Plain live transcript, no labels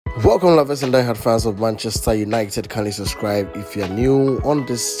Welcome, lovers and diehard fans of Manchester United. Kindly subscribe if you are new on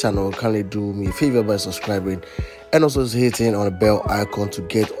this channel. Kindly do me a favor by subscribing and also hitting on the bell icon to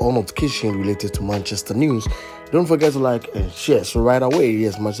get all notifications related to Manchester news. Don't forget to like and share. So right away,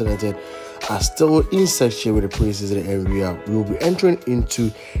 yes, Manchester United are still in section with the preseason area. We will be entering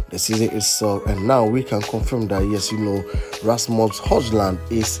into the season itself, and now we can confirm that yes, Rasmus Hojlund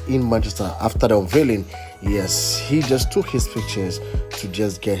is in Manchester after the unveiling. Yes, he just took his pictures to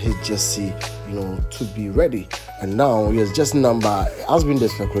just get his jersey, to be ready. And now, yes, just number has been the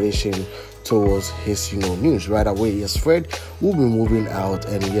speculation towards his, news right away. Yes, Fred will be moving out,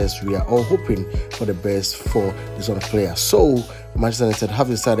 and yes, we are all hoping for the best for this one player. So, Manchester United have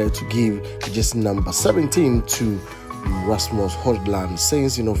decided to give the jersey number 17 to Rasmus Hojlund,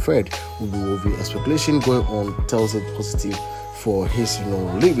 since Fred will be moving. A speculation going on tells it positive for his,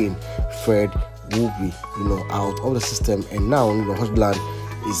 leaving. Fred will be, out of the system, and now Hojlund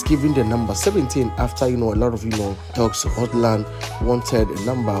is given the number 17 after a lot of talks. Hojlund wanted a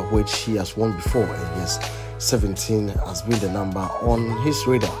number which he has won before, and yes, 17 has been the number on his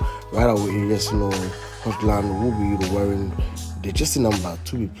radar right away. Yes, Hojlund will be wearing the jersey number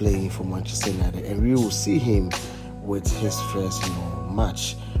to be playing for Manchester United, and we will see him with his first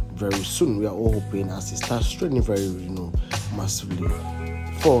match very soon. We are all hoping as he starts training very massively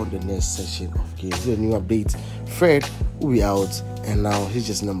for the next session of games. The new update: Fred will be out, and now his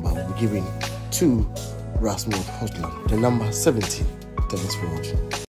jersey number will be given to Rasmus Hojlund, the number 17. Thanks for watching.